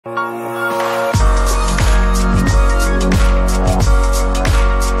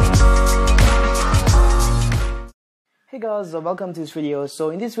guys, welcome to this video.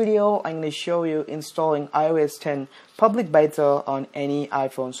 So in this video I'm going to show you installing iOS 10 public beta on any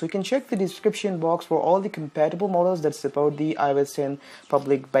iPhone. So you can check the description box for all the compatible models that support the iOS 10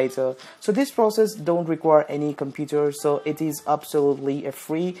 public beta. So this process don't require any computer, so it is absolutely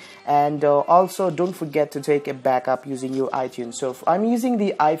free, and also don't forget to take a backup using your iTunes. So I'm using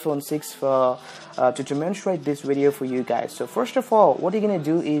the iPhone 6 to demonstrate this video for you guys. So first of all, what you're gonna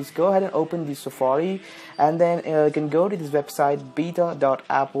do is go ahead and open the Safari, and then you can go to this website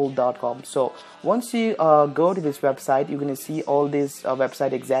beta.apple.com. So once you go to this website, you're gonna see all this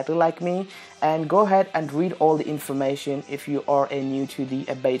website exactly like me, and go ahead and read all the information if you are new to the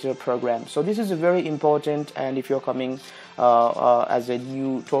beta program. So this is a very important, and if you're coming as a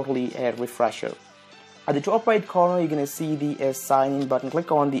new totally refresher. At the top right corner, you're going to see the sign in button.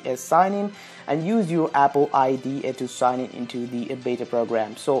 Click on the sign in and use your Apple ID to sign in into the beta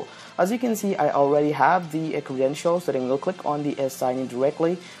program. So as you can see, I already have the credentials, so I'm going to click on the sign in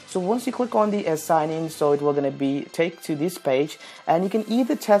directly. So once you click on the sign in, so it will going to be take to this page, and you can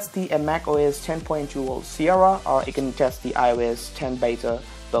either test the Mac OS 10.2 or Sierra, or you can test the iOS 10 beta,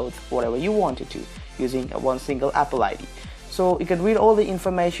 both, whatever you wanted to, using one single Apple ID. So you can read all the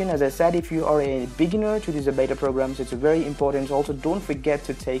information. As I said, if you are a beginner to these beta programs, it's very important. Also, don't forget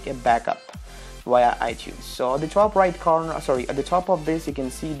to take a backup via iTunes. So at the top right corner, at the top of this, you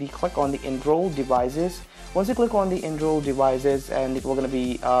can see the click on the enroll devices. Once you click on the enroll devices, and it will going to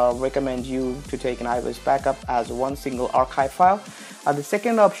be recommend you to take an iOS backup as one single archive file. At the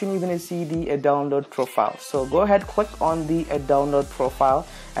second option, you're going to see the download profile. So go ahead, click on the download profile,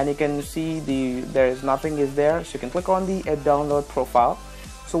 and you can see there is nothing is there. So you can click on the download profile.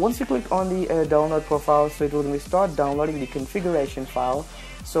 So once you click on the download profile, so it will start downloading the configuration file.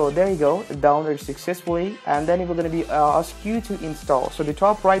 So there you go, download successfully, and then it will going to be ask you to install. So the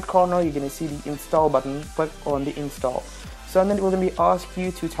top right corner, you're going to see the install button. Click on the install. So then it will going to be ask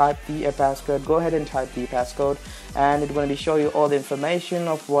you to type the passcode. Go ahead and type the passcode, and it's going to be show you all the information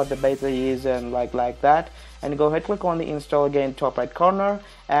of what the beta is and like that. And go ahead, click on the install again, top right corner,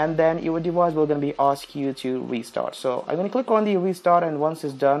 and then your device will going to be ask you to restart. So I'm going to click on the restart, and once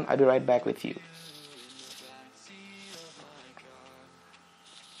it's done, I'll be right back with you.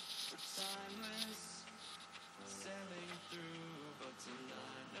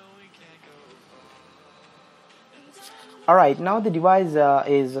 Alright, now the device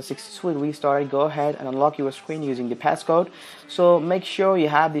is successfully restarted. Go ahead and unlock your screen using the passcode. So make sure you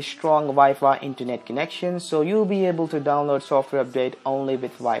have the strong Wi-Fi internet connection, so you'll be able to download software update only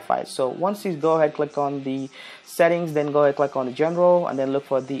with Wi-Fi. So once you go ahead, click on the settings, then go ahead, click on the general, and then look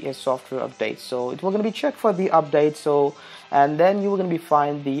for the software update. So it will going to be checked for the update. So and then you're going to be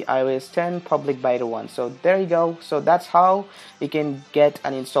find the iOS 10 public beta one. So there you go. So that's how you can get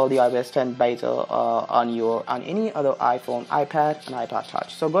and install the iOS 10 beta on any other iPhone, iPad, and iPod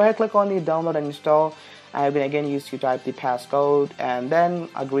Touch. So go ahead, click on the download and install. I'm going to again use to type the passcode, and then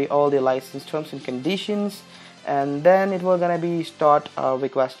agree all the license terms and conditions, and then it will going to be start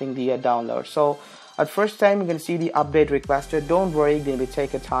requesting the download. So at first time you're going to see the update requested. Don't worry, it's going to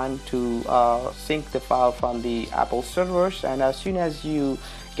take a time to sync the file from the Apple servers, and as soon as you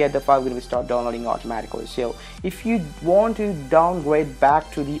get the file, we're going to start downloading automatically. So if you want to downgrade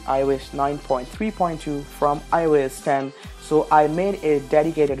back to the iOS 9.3.2 from iOS 10, so I made a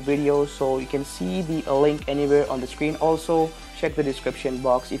dedicated video, so you can see the link anywhere on the screen. Also check the description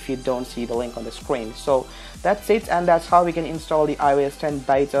box if you don't see the link on the screen. So that's it, and that's how we can install the iOS 10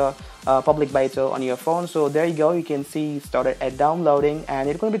 beta public beta on your phone. So there you go, you can see started at downloading, and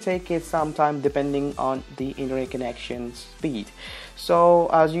it's going to take some time depending on the internet connection speed. So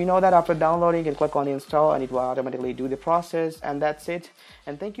as you know that after downloading, you can click on install, and it will automatically do the process, and that's it.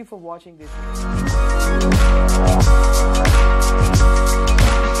 And thank you for watching this video.